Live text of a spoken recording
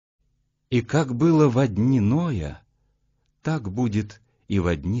И как было во дни Ноя, так будет и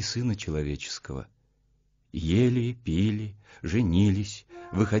во дни Сына Человеческого. Ели, пили, женились,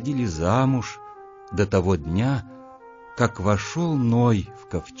 выходили замуж до того дня, как вошел Ной в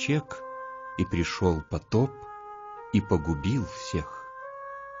ковчег, и пришел потоп, и погубил всех.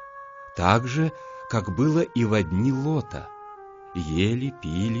 Так же, как было и во дни Лота. Ели,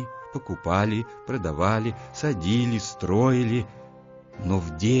 пили, покупали, продавали, садили, строили. Но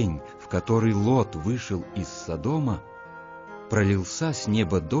в день, в который Лот вышел из Содома, пролился с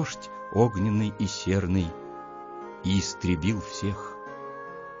неба дождь огненный и серный, и истребил всех.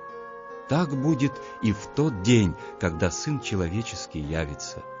 Так будет и в тот день, когда Сын Человеческий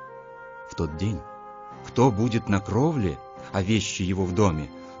явится. В тот день, кто будет на кровле, а вещи его в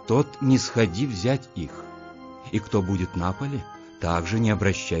доме, тот не сходи взять их, и кто будет на поле, также не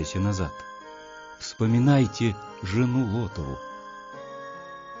обращайся назад. Вспоминайте жену Лотову.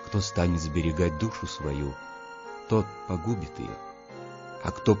 Кто станет сберегать душу свою, тот погубит ее,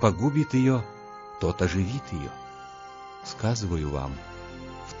 а кто погубит ее, тот оживит ее. Сказываю вам,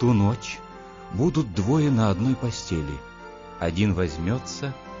 в ту ночь будут двое на одной постели, один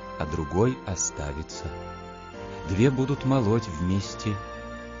возьмется, а другой оставится. Две будут молоть вместе,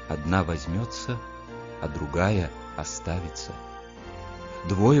 одна возьмется, а другая оставится.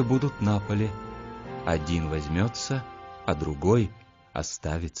 Двое будут на поле, один возьмется, а другой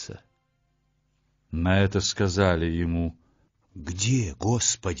оставится. На это сказали ему: «Где,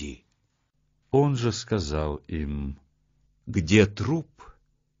 Господи?» Он же сказал им: «Где труп,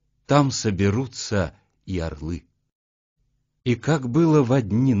 там соберутся и орлы». И как было во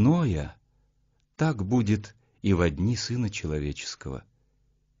дни Ноя, так будет и во дни Сына Человеческого.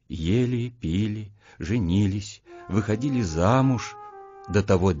 Ели, пили, женились, выходили замуж до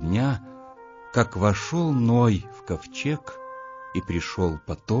того дня, как вошел Ной в ковчег, и пришел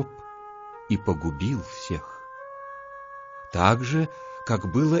потоп, и погубил всех. Так же, как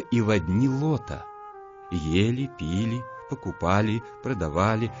было и во дни Лота. Ели, пили, покупали,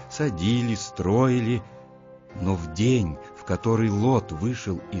 продавали, садили, строили. Но в день, в который Лот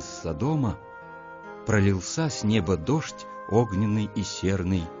вышел из Содома, пролился с неба дождь огненный и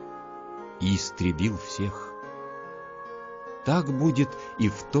серный, и истребил всех. Так будет и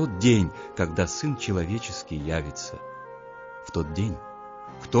в тот день, когда Сын Человеческий явится. В тот день,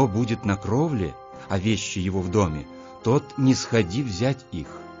 кто будет на кровле, а вещи его в доме, тот не сходи взять их,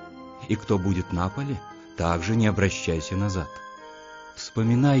 и кто будет на поле, также не обращайся назад.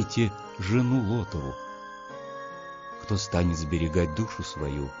 Вспоминайте жену Лотову. Кто станет сберегать душу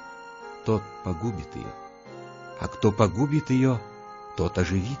свою, тот погубит ее, а кто погубит ее, тот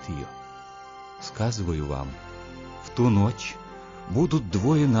оживит ее. Сказываю вам, в ту ночь будут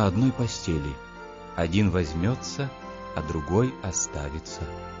двое на одной постели, один возьмется, а другой оставится.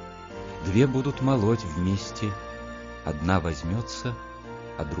 Две будут молоть вместе, одна возьмется,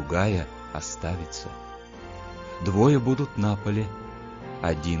 а другая оставится. Двое будут на поле,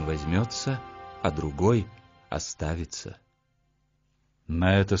 один возьмется, а другой оставится.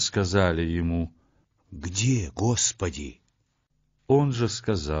 На это сказали ему: «Где, Господи?» Он же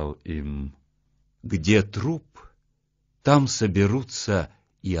сказал им: «Где труп, там соберутся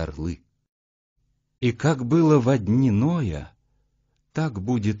и орлы». И как было во дни Ноя, так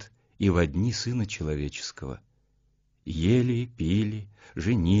будет и во дни Сына Человеческого. Ели, пили,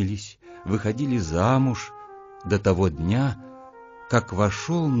 женились, выходили замуж до того дня, как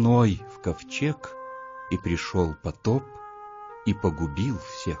вошел Ной в ковчег, и пришел потоп, и погубил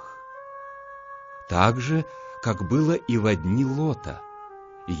всех. Так же, как было и во дни Лота.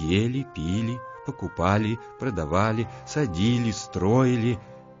 Ели, пили, покупали, продавали, садили, строили.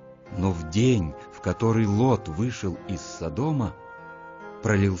 Но в день, в который Лот вышел из Содома,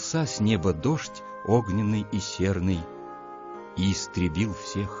 пролился с неба дождь огненный и серный, и истребил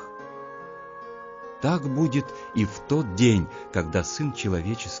всех. Так будет и в тот день, когда Сын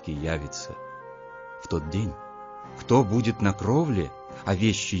Человеческий явится. В тот день, кто будет на кровле, а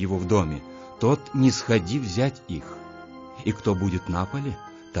вещи его в доме, тот не сходи взять их, и кто будет на поле,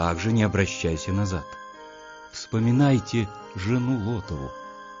 также не обращайся назад. Вспоминайте жену Лотову.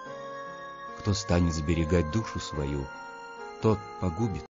 Кто станет сберегать душу свою, тот погубит